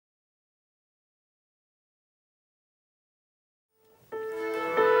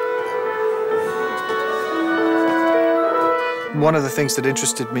One of the things that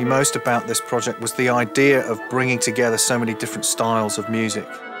interested me most about this project was the idea of bringing together so many different styles of music.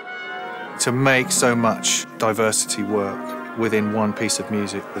 To make so much diversity work within one piece of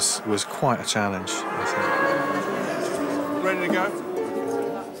music was quite a challenge, I think. Ready to go?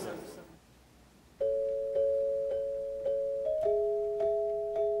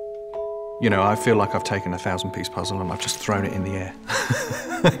 You know, I feel like I've taken a 1,000-piece puzzle and I've just thrown it in the air.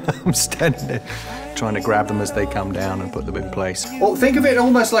 I'm standing there trying to grab them as they come down and put them in place. Well, think of it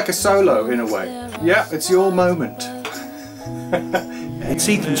almost like a solo in a way. Yeah, it's your moment. It's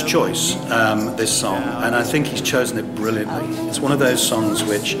Ethan's choice, this song, and I think he's chosen it brilliantly. It's one of those songs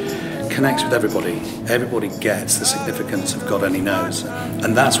which connects with everybody. Everybody gets the significance of God Only Knows.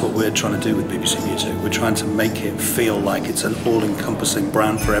 And that's what we're trying to do with BBC Music. We're trying to make it feel like it's an all-encompassing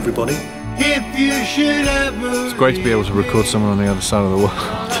brand for everybody. If you should ever... It's great to be able to record someone on the other side of the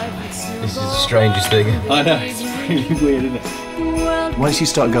world. This is the strangest thing. I know, it's really weird, isn't it? Once you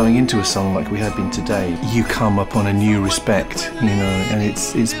start going into a song like we have been today, you come upon a new respect, you know, and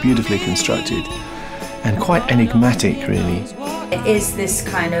it's beautifully constructed and quite enigmatic, really. It is this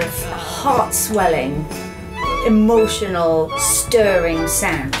kind of heart-swelling, emotional, stirring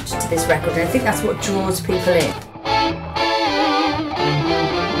sound to this record, and I think that's what draws people in.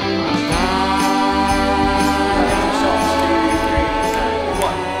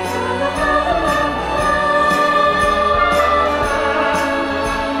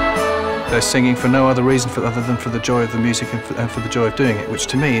 They're singing for no other reason other than for the joy of the music and for the joy of doing it, which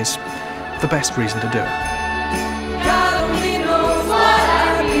to me is the best reason to do it.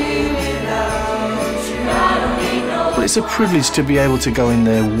 Well, it's a privilege to be able to go in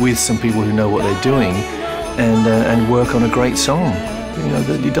there with some people who know what they're doing and work on a great song. You know,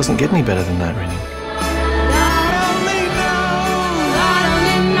 it doesn't get any better than that, really.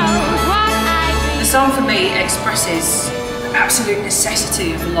 The song for me expresses the absolute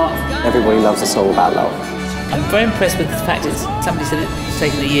necessity of love. Everybody loves a song about love. I'm very impressed with the fact that somebody said it's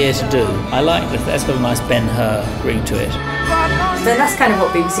taken a year to do. I like that. That's got a nice Ben-Hur ring to it. Then that's kind of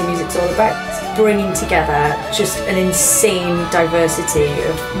what BBC Music's all about. It's bringing together just an insane diversity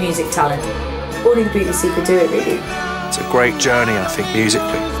of music talent. Only the BBC could do it, really. It's a great journey, I think,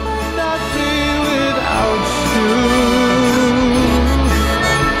 musically.